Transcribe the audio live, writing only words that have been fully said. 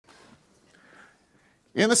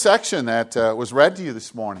In the section that was read to you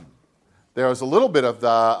this morning, there was a little bit of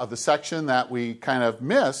the section that we kind of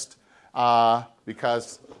missed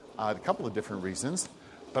because a couple of different reasons.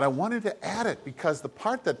 But I wanted to add it because the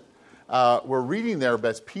part that we're reading there,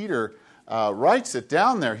 as Peter writes it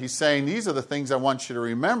down there, he's saying these are the things I want you to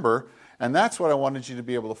remember, and that's what I wanted you to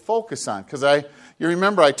be able to focus on. Because you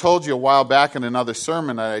remember I told you a while back in another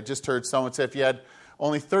sermon that I just heard someone say, if you had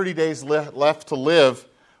only 30 days left to live,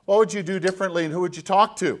 what would you do differently and who would you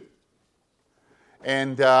talk to?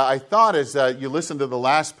 And I thought as you listened to the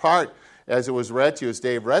last part, as it was read to you, as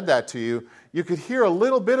Dave read that to you, you could hear a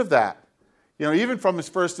little bit of that. You know, even from his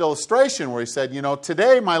first illustration where he said, you know,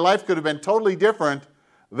 today my life could have been totally different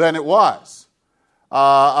than it was.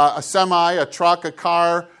 A semi, a truck, a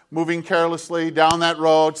car moving carelessly down that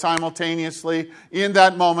road simultaneously in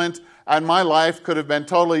that moment, and my life could have been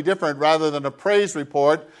totally different. Rather than a praise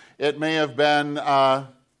report, it may have been,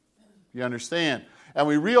 you understand. And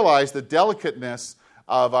we realize the delicateness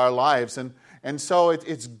of our lives. And so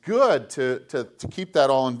it's good to keep that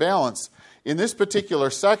all in balance. In this particular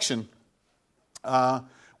section,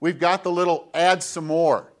 we've got the little add some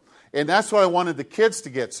more. And that's what I wanted the kids to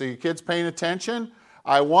get. So you kids paying attention?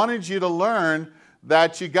 I wanted you to learn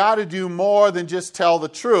that you got to do more than just tell the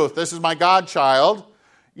truth. This is my godchild.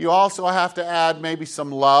 You also have to add maybe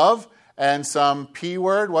some love and some P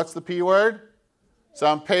word. What's the P word?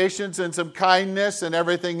 Some patience and some kindness and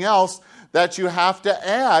everything else that you have to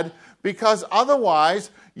add, because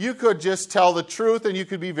otherwise you could just tell the truth and you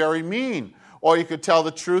could be very mean. Or you could tell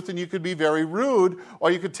the truth and you could be very rude.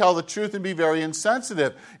 Or you could tell the truth and be very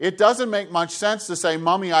insensitive. It doesn't make much sense to say,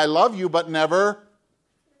 Mommy, I love you, but never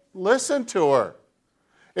listen to her.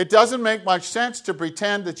 It doesn't make much sense to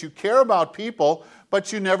pretend that you care about people,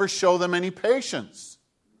 but you never show them any patience.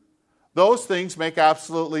 Those things make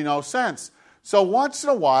absolutely no sense. So once in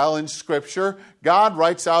a while in Scripture, God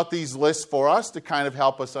writes out these lists for us to kind of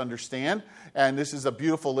help us understand. And this is a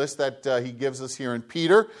beautiful list that he gives us here in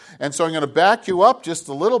Peter. And so I'm going to back you up just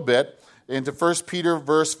a little bit into 1 Peter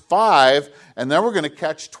verse 5, and then we're going to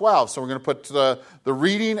catch 12. So we're going to put the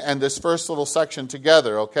reading and this first little section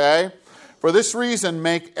together, okay? For this reason,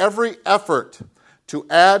 make every effort to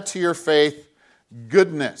add to your faith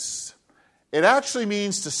goodness. It actually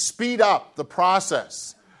means to speed up the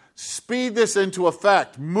process. Speed this into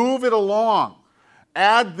effect. Move it along.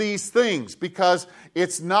 Add these things, because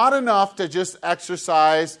it's not enough to just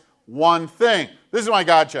exercise one thing. This is my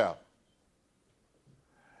godchild.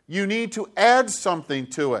 You need to add something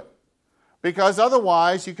to it, because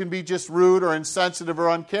otherwise you can be just rude or insensitive or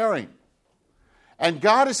uncaring. And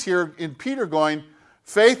God is here in Peter going,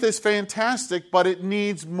 faith is fantastic, but it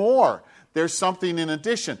needs more. There's something in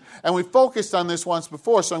addition. And we focused on this once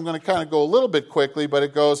before, so I'm going to kind of go a little bit quickly, but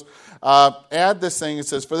it goes, add this thing. It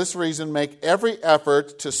says, for this reason, make every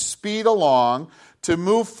effort to speed along, to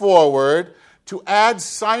move forward, to add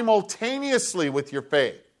simultaneously with your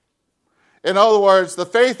faith. In other words, the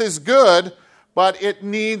faith is good, but it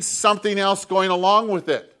needs something else going along with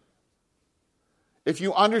it. If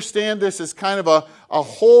you understand this as kind of a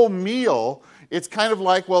whole meal, it's kind of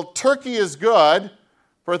like, well, turkey is good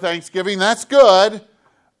for Thanksgiving, that's good,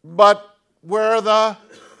 but where are the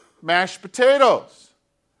mashed potatoes?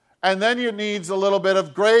 And then it needs a little bit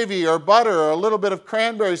of gravy or butter or a little bit of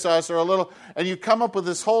cranberry sauce or a little, and you come up with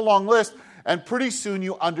this whole long list, and pretty soon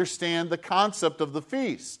you understand the concept of the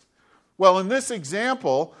feast. Well, in this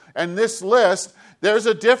example and this list, there's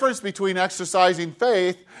a difference between exercising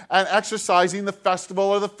faith and exercising the festival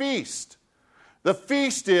or the feast. The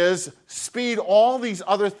feast is speed all these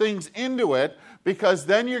other things into it, because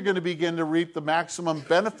then you're going to begin to reap the maximum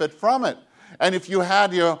benefit from it. And if you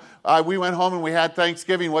had, we went home and we had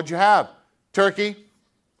Thanksgiving, what'd you have? Turkey?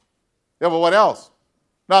 Yeah, but what else?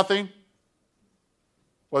 Nothing.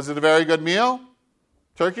 Was it a very good meal?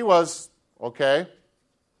 Turkey was okay.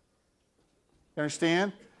 You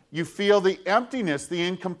understand? You feel the emptiness, the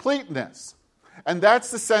incompleteness. And that's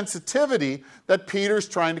the sensitivity that Peter's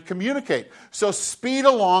trying to communicate. So speed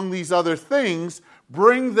along these other things,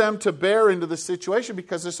 bring them to bear into the situation,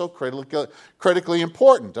 because they're so critically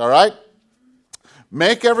important, all right?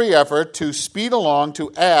 Make every effort to speed along, to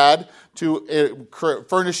add, to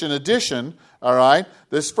furnish an addition, all right?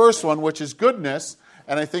 This first one, which is goodness,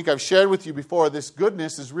 and I think I've shared with you before, this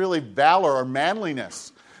goodness is really valor or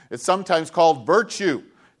manliness. It's sometimes called virtue.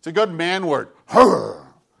 It's a good man word.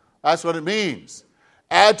 That's what it means.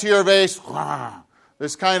 Add to your faith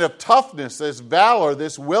this kind of toughness, this valor,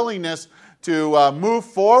 this willingness to move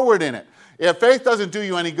forward in it. If faith doesn't do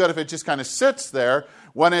you any good if it just kind of sits there,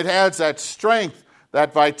 when it adds that strength,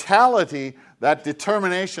 that vitality, that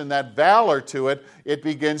determination, that valor to it, it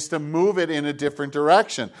begins to move it in a different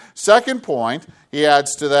direction. Second point, he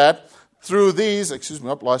adds to that, through these,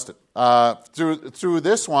 lost it. Through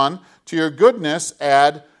this one, to your goodness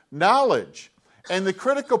add knowledge. And the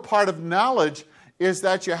critical part of knowledge is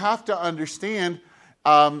that you have to understand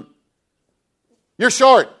you're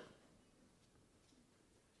short.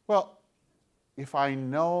 Well, if I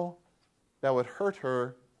know that would hurt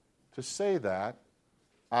her to say that,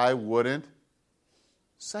 I wouldn't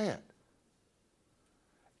say it.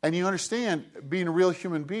 And you understand, being a real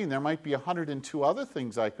human being, there might be 102 other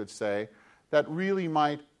things I could say that really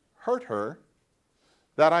might hurt her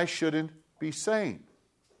that I shouldn't be saying,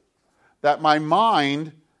 that my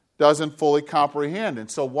mind doesn't fully comprehend. And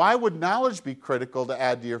so why would knowledge be critical to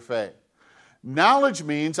add to your faith? Knowledge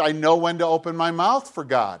means I know when to open my mouth for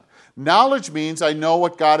God. Knowledge means I know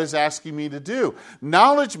what God is asking me to do.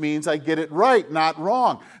 Knowledge means I get it right, not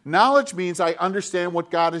wrong. Knowledge means I understand what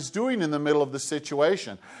God is doing in the middle of the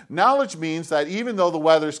situation. Knowledge means that even though the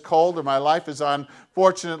weather's cold or my life is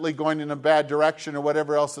unfortunately going in a bad direction or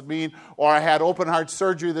whatever else it means, or I had open heart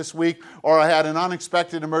surgery this week, or I had an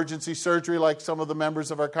unexpected emergency surgery like some of the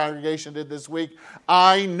members of our congregation did this week,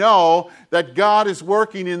 I know that God is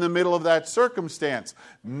working in the middle of that circumstance.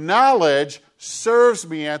 Knowledge serves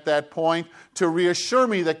me at that point to reassure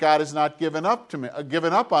me that God has not given up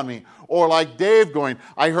on me. Or like Dave going,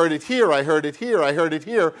 I heard it here, I heard it here, I heard it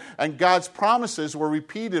here. And God's promises were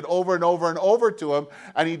repeated over and over and over to him.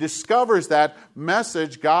 And he discovers that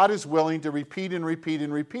message God is willing to repeat and repeat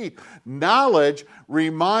and repeat. Knowledge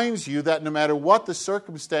reminds you that no matter what the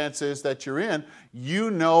circumstance is that you're in,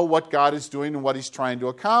 you know what God is doing and what he's trying to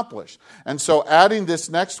accomplish. And so adding this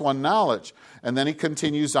next one, knowledge. And then he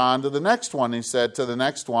continues on to the next one. He said to the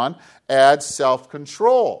next one, add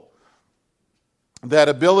self-control. That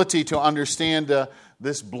ability to understand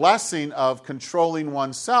this blessing of controlling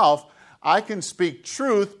oneself. I can speak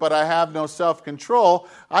truth, but I have no self-control.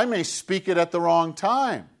 I may speak it at the wrong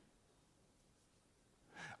time.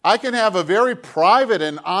 I can have a very private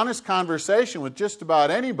and honest conversation with just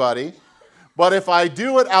about anybody, but if I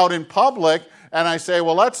do it out in public and I say,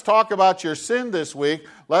 well, let's talk about your sin this week,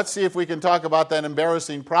 let's see if we can talk about that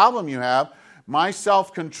embarrassing problem you have, my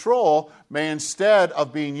self-control may, instead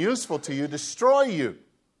of being useful to you, destroy you.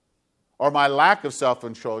 Or my lack of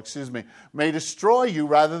self-control, may destroy you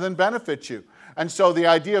rather than benefit you. And so the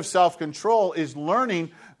idea of self-control is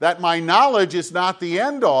learning that my knowledge is not the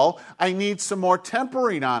end-all. I need some more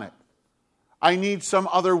tempering on it. I need some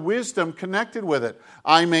other wisdom connected with it.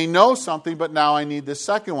 I may know something, but now I need this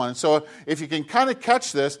second one. And so if you can kind of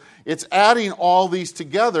catch this, it's adding all these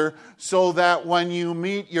together so that when you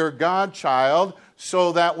meet your godchild,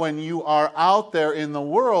 so that when you are out there in the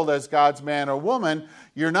world as God's man or woman,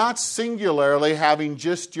 you're not singularly having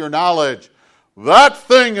just your knowledge. That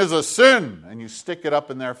thing is a sin, and you stick it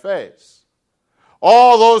up in their face.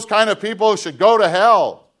 All those kind of people should go to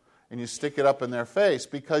hell, and you stick it up in their face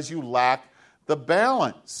because you lack the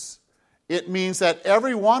balance. It means that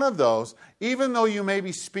every one of those, even though you may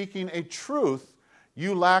be speaking a truth,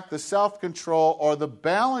 you lack the self-control or the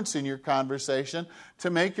balance in your conversation to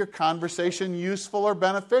make your conversation useful or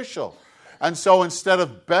beneficial. And so instead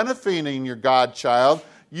of benefiting your godchild,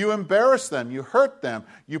 you embarrass them, you hurt them,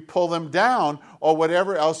 you pull them down, or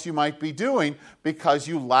whatever else you might be doing because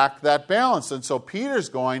you lack that balance. And so Peter's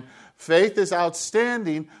going, faith is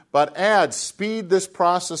outstanding, but speed this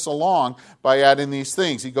process along by adding these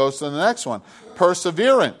things. He goes to the next one,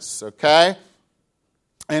 perseverance, okay?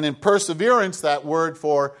 And in perseverance, that word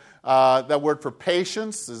for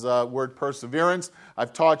patience is a word perseverance.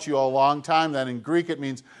 I've taught you a long time that in Greek it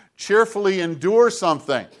means cheerfully endure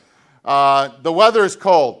something. The weather is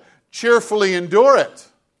cold. Cheerfully endure it.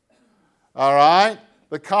 All right?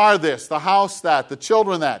 The car this, the house that, the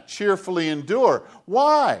children that. Cheerfully endure.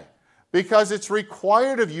 Why? Because it's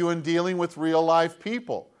required of you in dealing with real life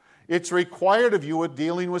people. It's required of you in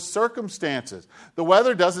dealing with circumstances. The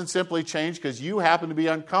weather doesn't simply change because you happen to be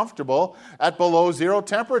uncomfortable at below zero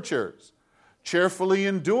temperatures. Cheerfully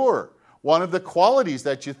endure. One of the qualities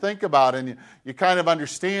that you think about and you kind of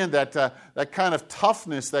understand that kind of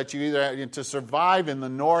toughness that you either to survive in the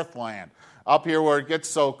Northland, up here where it gets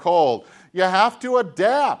so cold. You have to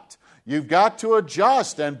adapt. You've got to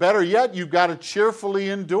adjust. And better yet, you've got to cheerfully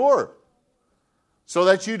endure so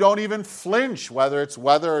that you don't even flinch, whether it's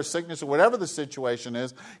weather or sickness or whatever the situation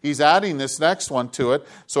is. He's adding this next one to it.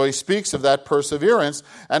 So he speaks of that perseverance.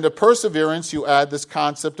 And to perseverance, you add this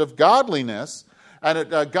concept of godliness. And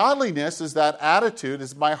godliness is that attitude,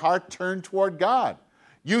 is my heart turned toward God.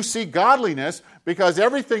 You see godliness because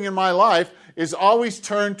everything in my life is always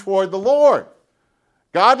turned toward the Lord.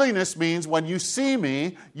 Godliness means when you see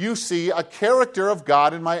me, you see a character of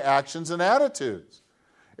God in my actions and attitudes.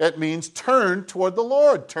 It means turn toward the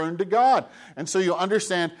Lord, turn to God. And so you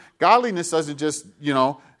understand, godliness doesn't just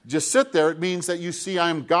sit there. It means that you see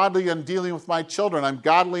I'm godly in dealing with my children. I'm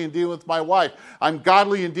godly in dealing with my wife. I'm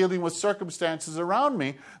godly in dealing with circumstances around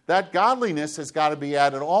me. That godliness has got to be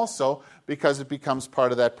added also because it becomes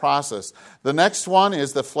part of that process. The next one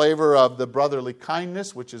is the flavor of the brotherly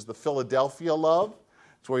kindness, which is the Philadelphia love.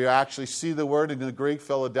 It's where you actually see the word in the Greek,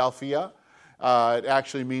 Philadelphia. It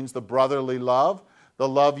actually means the brotherly love. The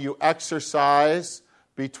love you exercise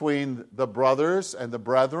between the brothers and the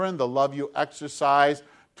brethren. The love you exercise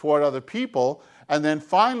toward other people. And then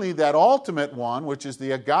finally, that ultimate one, which is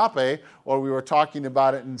the agape, or we were talking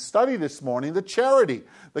about it in study this morning, the charity.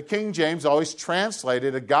 The King James always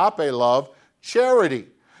translated agape love, charity.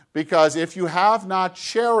 Because if you have not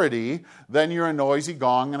charity, then you're a noisy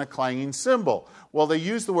gong and a clanging cymbal. Well, they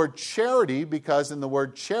use the word charity because in the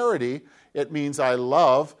word charity, it means I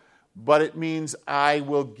love, but it means I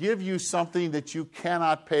will give you something that you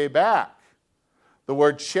cannot pay back. The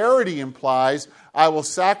word charity implies I will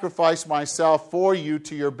sacrifice myself for you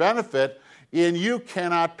to your benefit, and you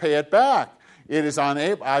cannot pay it back. It is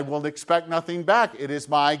unable. I will expect nothing back. It is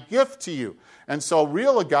my gift to you. And so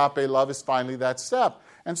real agape love is finally that step.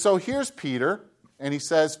 And so here's Peter, and he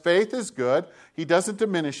says faith is good. He doesn't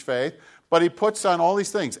diminish faith, but he puts on all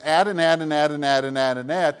these things. Add and add and add and add and add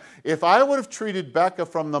and add. If I would have treated Becca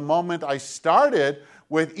from the moment I started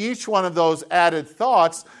with each one of those added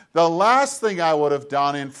thoughts, the last thing I would have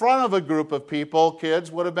done in front of a group of people,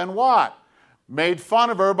 kids, would have been what? Made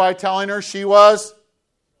fun of her by telling her she was,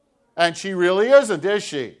 and she really isn't, is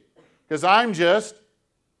she? Because I'm just,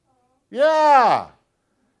 yeah.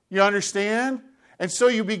 You understand? And so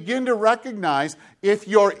you begin to recognize if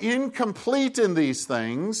you're incomplete in these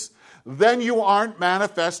things, then you aren't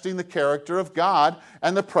manifesting the character of God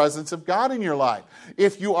and the presence of God in your life.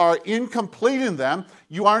 If you are incomplete in them,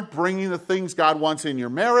 you aren't bringing the things God wants in your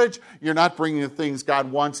marriage. You're not bringing the things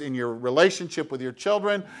God wants in your relationship with your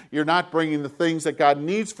children. You're not bringing the things that God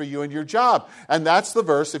needs for you in your job. And that's the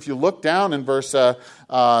verse, if you look down in verse 7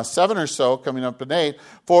 or so, coming up in 8,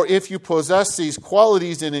 for if you possess these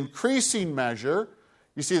qualities in increasing measure,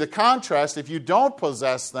 you see the contrast, if you don't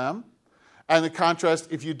possess them, and the contrast,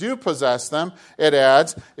 if you do possess them, it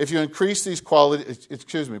adds, if you increase these qualities,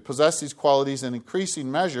 possess these qualities in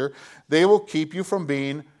increasing measure, they will keep you from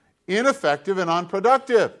being ineffective and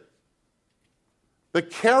unproductive. The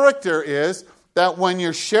character is that when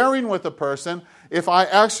you're sharing with a person, if I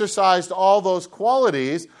exercised all those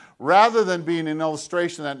qualities, rather than being an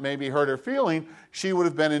illustration that maybe hurt her feeling, she would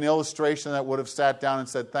have been an illustration that would have sat down and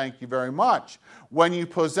said, thank you very much. When you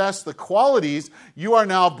possess the qualities, you are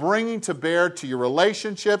now bringing to bear to your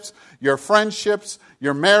relationships, your friendships,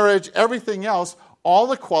 your marriage, everything else, all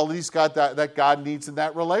the qualities that God needs in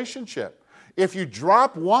that relationship. If you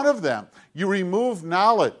drop one of them, you remove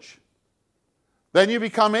knowledge. Then you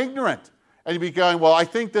become ignorant. And you be going, well, I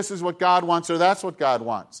think this is what God wants or that's what God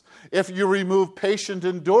wants. If you remove patient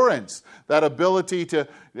endurance, that ability to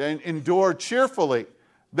endure cheerfully,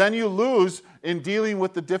 then you lose in dealing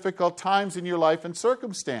with the difficult times in your life and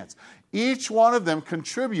circumstance. Each one of them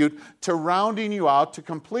contribute to rounding you out, to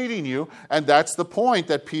completing you, and that's the point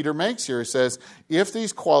that Peter makes here. He says, if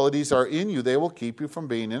these qualities are in you, they will keep you from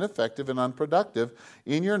being ineffective and unproductive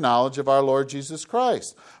in your knowledge of our Lord Jesus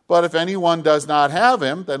Christ. But if anyone does not have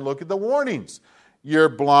him, then look at the warnings. You're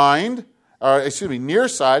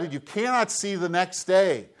nearsighted. You cannot see the next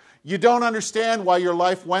day. You don't understand why your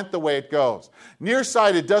life went the way it goes.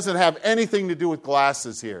 Nearsighted doesn't have anything to do with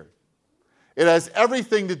glasses here. It has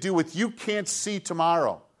everything to do with you can't see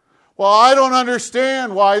tomorrow. Well, I don't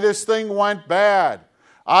understand why this thing went bad.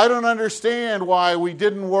 I don't understand why we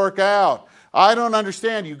didn't work out. I don't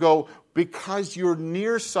understand. You go, because you're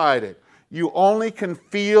nearsighted. You only can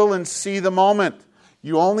feel and see the moment.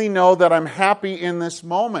 You only know that I'm happy in this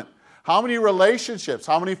moment. How many relationships,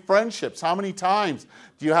 how many friendships, how many times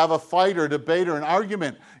do you have a fight or debate or an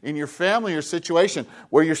argument in your family or situation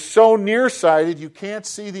where you're so nearsighted you can't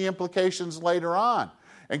see the implications later on?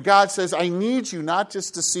 And God says, I need you not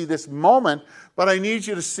just to see this moment, but I need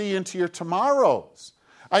you to see into your tomorrows.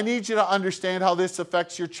 I need you to understand how this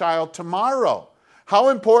affects your child tomorrow. How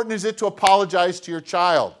important is it to apologize to your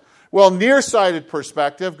child? Well, nearsighted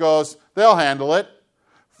perspective goes, they'll handle it.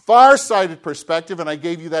 Far-sighted perspective, and I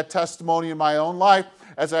gave you that testimony in my own life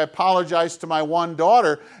as I apologized to my one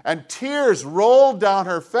daughter, and tears rolled down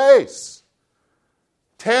her face.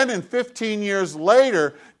 10 and 15 years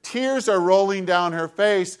later, tears are rolling down her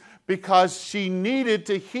face because she needed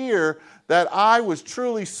to hear that I was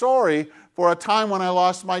truly sorry for a time when I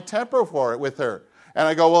lost my temper with her. And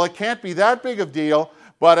I go, well, it can't be that big of a deal,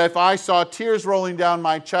 but if I saw tears rolling down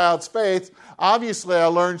my child's face, obviously I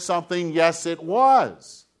learned something. Yes, it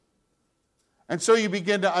was. And so you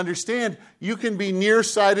begin to understand you can be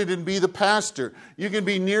nearsighted and be the pastor. You can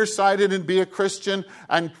be nearsighted and be a Christian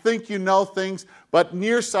and think you know things, but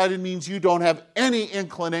nearsighted means you don't have any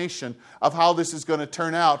inclination of how this is going to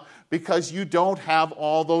turn out because you don't have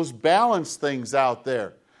all those balance things out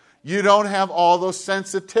there. You don't have all those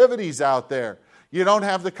sensitivities out there. You don't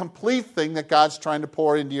have the complete thing that God's trying to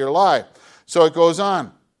pour into your life. So it goes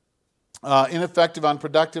on. Ineffective,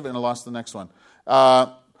 unproductive, and I lost the next one.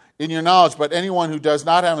 In your knowledge, but anyone who does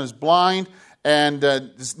not have is blind and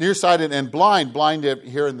is nearsighted and blind. Blind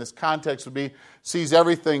here in this context would be sees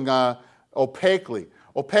everything opaquely.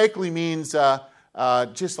 Opaquely means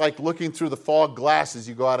just like looking through the fog glasses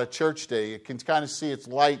you go out of church day. You can kind of see its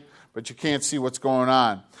light, but you can't see what's going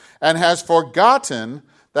on. And has forgotten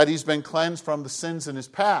that he's been cleansed from the sins in his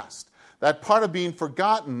past. That part of being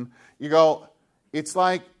forgotten, you go, it's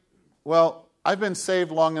like, well, I've been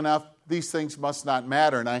saved long enough. These things must not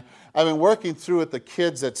matter. And I've been working through with the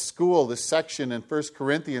kids at school this section in 1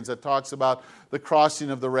 Corinthians that talks about the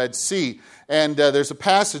crossing of the Red Sea. And there's a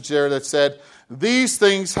passage there that said, these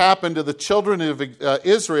things happened to the children of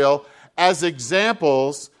Israel as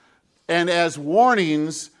examples and as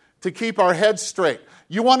warnings to keep our heads straight.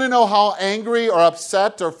 You want to know how angry or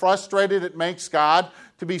upset or frustrated it makes God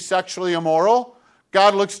to be sexually immoral?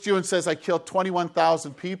 God looks at you and says, I killed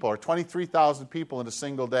 21,000 people or 23,000 people in a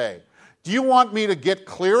single day. Do you want me to get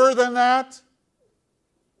clearer than that?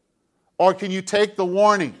 Or can you take the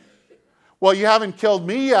warning? Well, you haven't killed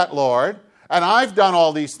me yet, Lord, and I've done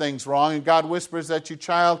all these things wrong. And God whispers at you,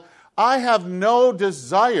 child, I have no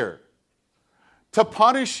desire to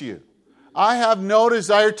punish you. I have no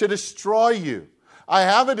desire to destroy you. I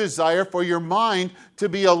have a desire for your mind to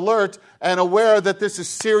be alert and aware that this is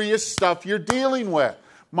serious stuff you're dealing with.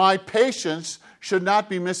 My patience should not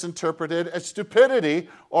be misinterpreted as stupidity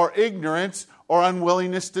or ignorance or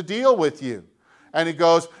unwillingness to deal with you. And he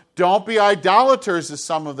goes, don't be idolaters as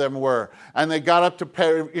some of them were. And they got up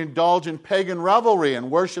to indulge in pagan revelry and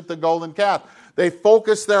worship the golden calf. They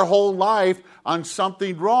focused their whole life on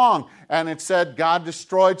something wrong. And it said God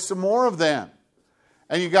destroyed some more of them.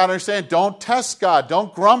 And you got to understand, don't test God.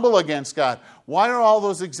 Don't grumble against God. Why are all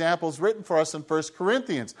those examples written for us in 1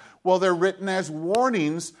 Corinthians? Well, they're written as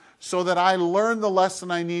warnings so that I learn the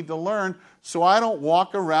lesson I need to learn so I don't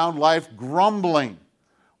walk around life grumbling.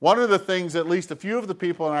 One of the things at least a few of the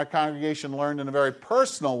people in our congregation learned in a very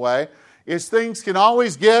personal way is things can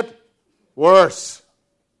always get worse.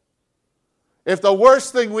 If the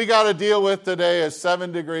worst thing we got to deal with today is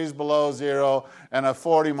 7 degrees below zero and a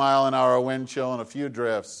 40-mile-an-hour wind chill and a few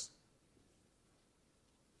drifts,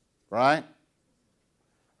 right?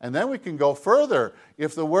 And then we can go further.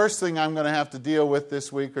 If the worst thing I'm going to have to deal with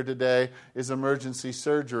this week or today is emergency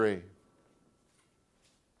surgery,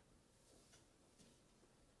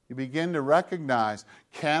 you begin to recognize,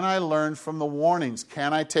 can I learn from the warnings?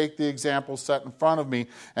 Can I take the examples set in front of me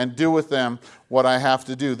and do with them what I have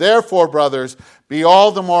to do? Therefore, brothers, be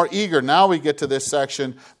all the more eager. Now we get to this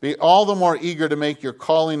section. Be all the more eager to make your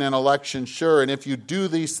calling and election sure. And if you do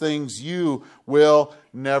these things, you will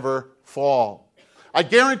never fall. I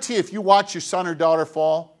guarantee if you watch your son or daughter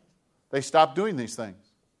fall, they stop doing these things.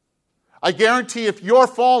 I guarantee if you're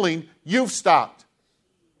falling, you've stopped.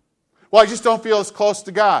 Well, I just don't feel as close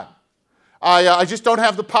to God. I just don't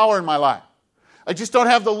have the power in my life. I just don't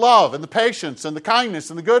have the love and the patience and the kindness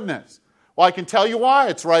and the goodness. Well, I can tell you why.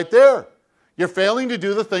 It's right there. You're failing to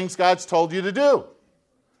do the things God's told you to do.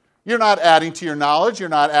 You're not adding to your knowledge. You're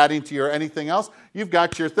not adding to your anything else. You've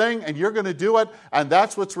got your thing, and you're going to do it, and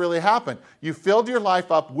that's what's really happened. You filled your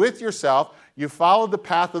life up with yourself. You followed the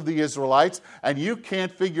path of the Israelites, and you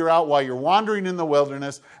can't figure out why you're wandering in the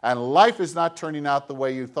wilderness, and life is not turning out the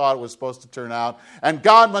way you thought it was supposed to turn out. And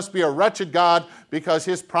God must be a wretched God because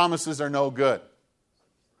His promises are no good.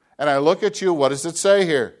 And I look at you, what does it say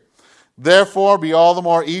here? Therefore, be all the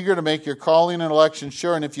more eager to make your calling and election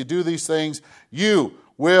sure, and if you do these things, you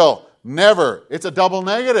will never, it's a double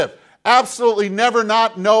negative, absolutely never,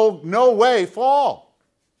 not, no way fall.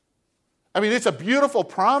 I mean, it's a beautiful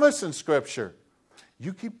promise in Scripture.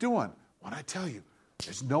 You keep doing what I tell you.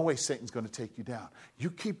 There's no way Satan's going to take you down.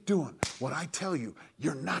 You keep doing what I tell you.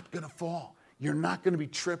 You're not going to fall. You're not going to be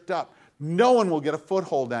tripped up. No one will get a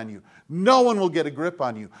foothold on you. No one will get a grip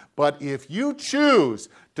on you. But if you choose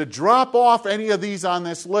to drop off any of these on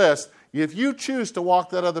this list, if you choose to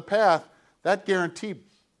walk that other path, that guarantee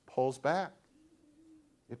pulls back.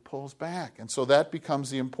 It pulls back. And so that becomes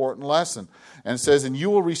the important lesson. And it says, and you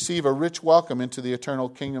will receive a rich welcome into the eternal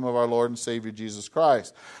kingdom of our Lord and Savior Jesus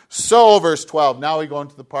Christ. So, verse 12, now we go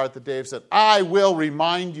into the part that Dave said, I will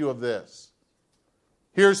remind you of this.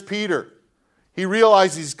 Here's Peter. He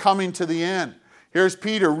realizes he's coming to the end. Here's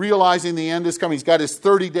Peter realizing the end is coming. He's got his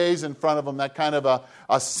 30 days in front of him, that kind of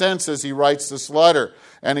a sense as he writes this letter.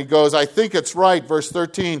 And he goes, I think it's right, verse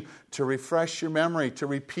 13, to refresh your memory, to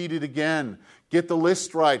repeat it again. Get the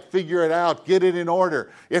list right. Figure it out. Get it in order.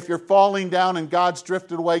 If you're falling down and God's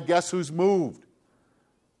drifted away, guess who's moved?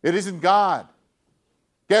 It isn't God.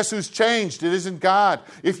 Guess who's changed? It isn't God.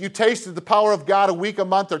 If you tasted the power of God a week, a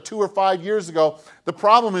month, or 2 or 5 years ago, the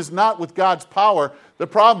problem is not with God's power. The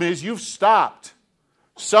problem is you've stopped.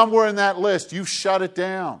 Somewhere in that list, you've shut it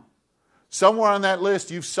down. Somewhere on that list,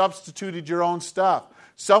 you've substituted your own stuff.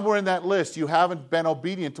 Somewhere in that list, you haven't been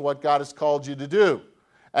obedient to what God has called you to do.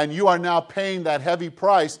 And you are now paying that heavy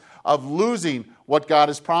price of losing what God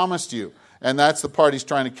has promised you. And that's the part he's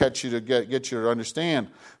trying to catch you to get you to understand.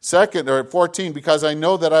 14, because I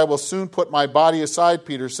know that I will soon put my body aside,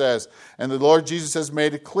 Peter says. And the Lord Jesus has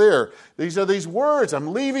made it clear. These are these words.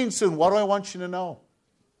 I'm leaving soon. What do I want you to know?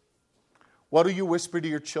 What do you whisper to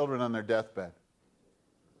your children on their deathbed?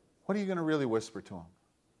 What are you going to really whisper to them?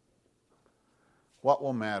 What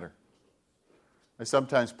will matter? I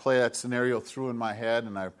sometimes play that scenario through in my head,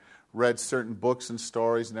 and I've read certain books and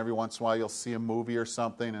stories, and every once in a while you'll see a movie or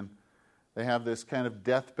something, and they have this kind of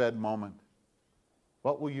deathbed moment.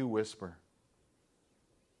 What will you whisper?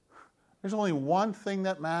 There's only one thing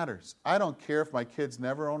that matters. I don't care if my kids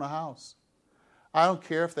never own a house. I don't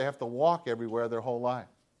care if they have to walk everywhere their whole life.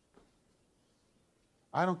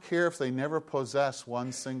 I don't care if they never possess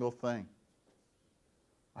one single thing.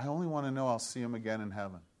 I only want to know I'll see them again in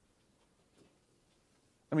heaven.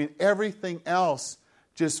 I mean, everything else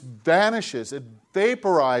just vanishes. It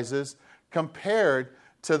vaporizes compared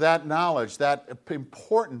to that knowledge, that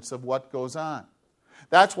importance of what goes on.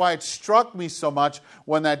 That's why it struck me so much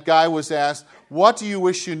when that guy was asked, what do you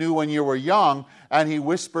wish you knew when you were young? And he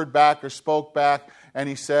whispered back or spoke back, and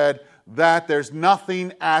he said that there's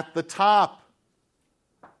nothing at the top.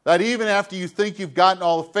 That even after you think you've gotten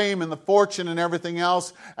all the fame and the fortune and everything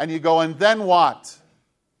else, and you go, and then what?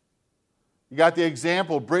 You got the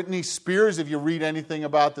example, Britney Spears, if you read anything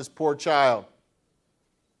about this poor child.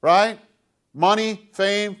 Right? Money,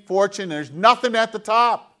 fame, fortune, there's nothing at the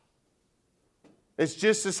top. It's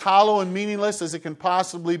just as hollow and meaningless as it can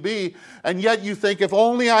possibly be. And yet you think, if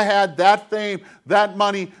only I had that fame, that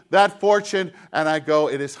money, that fortune, and I go,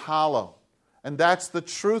 it is hollow. And that's the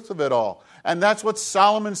truth of it all. And that's what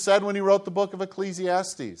Solomon said when he wrote the book of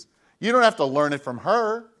Ecclesiastes. You don't have to learn it from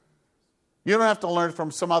her. You don't have to learn it from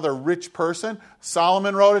some other rich person.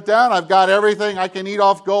 Solomon wrote it down. I've got everything. I can eat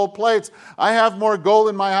off gold plates. I have more gold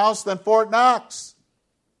in my house than Fort Knox.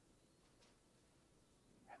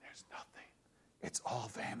 And there's nothing. It's all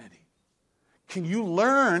vanity. Can you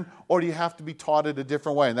learn, or do you have to be taught it a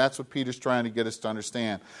different way? And that's what Peter's trying to get us to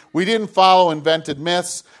understand. We didn't follow invented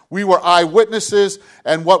myths. We were eyewitnesses,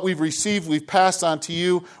 and what we've received, we've passed on to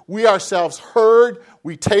you. We ourselves heard,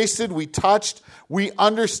 we tasted, we touched, we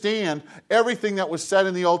understand everything that was said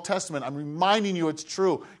in the Old Testament. I'm reminding you it's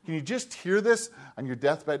true. Can you just hear this on your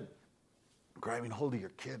deathbed, grabbing hold of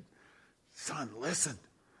your kid? Son, listen.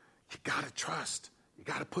 You got to trust. You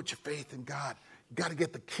got to put your faith in God. You've got to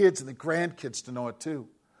get the kids and the grandkids to know it too.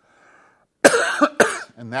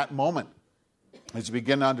 And that moment, as you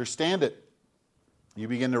begin to understand it, you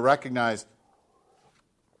begin to recognize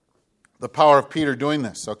the power of Peter doing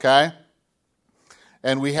this, okay?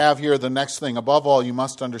 And we have here the next thing. Above all, you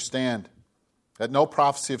must understand that no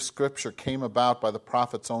prophecy of Scripture came about by the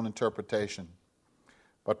prophet's own interpretation.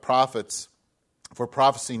 For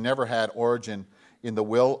prophecy never had origin in the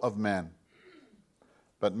will of men.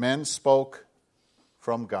 But men spoke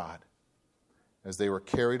from God as they were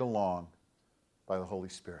carried along by the Holy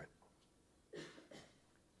Spirit.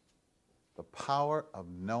 The power of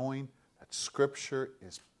knowing that Scripture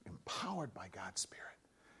is empowered by God's Spirit.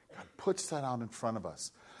 God puts that out in front of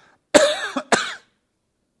us,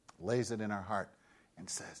 lays it in our heart, and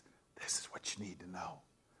says, this is what you need to know.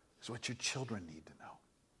 This is what your children need to know.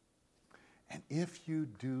 And if you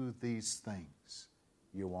do these things,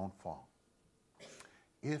 you won't fall.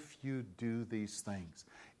 If you do these things.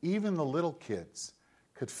 Even the little kids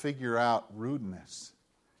could figure out rudeness,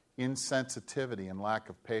 insensitivity, and lack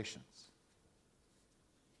of patience.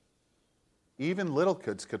 Even little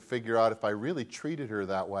kids could figure out if I really treated her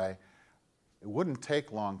that way, it wouldn't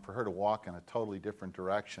take long for her to walk in a totally different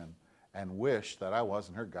direction and wish that I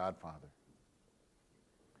wasn't her godfather.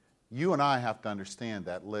 You and I have to understand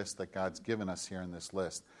that list that God's given us here in this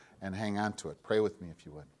list and hang on to it. Pray with me if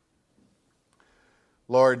you would.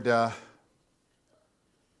 Lord,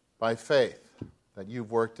 by faith that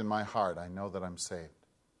you've worked in my heart, I know that I'm saved.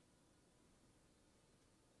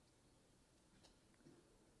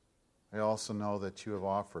 I also know that you have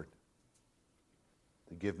offered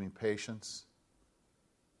to give me patience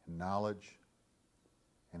and knowledge.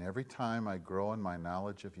 And every time I grow in my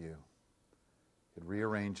knowledge of you, it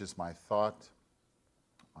rearranges my thought,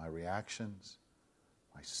 my reactions,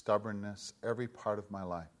 my stubbornness, every part of my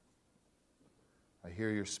life. I hear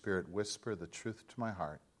your Spirit whisper the truth to my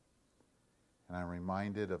heart, and I'm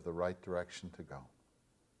reminded of the right direction to go.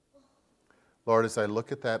 Lord, as I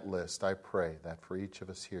look at that list, I pray that for each of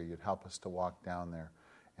us here, you'd help us to walk down there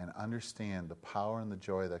and understand the power and the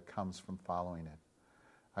joy that comes from following it.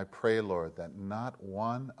 I pray, Lord, that not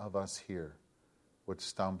one of us here would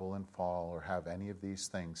stumble and fall or have any of these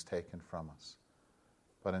things taken from us,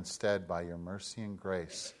 but instead, by your mercy and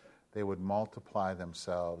grace, they would multiply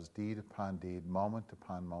themselves deed upon deed, moment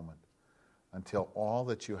upon moment, until all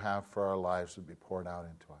that you have for our lives would be poured out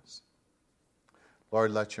into us.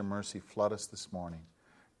 Lord, let your mercy flood us this morning.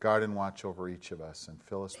 Guard and watch over each of us and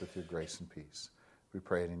fill us with your grace and peace. We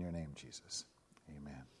pray it in your name, Jesus. Amen.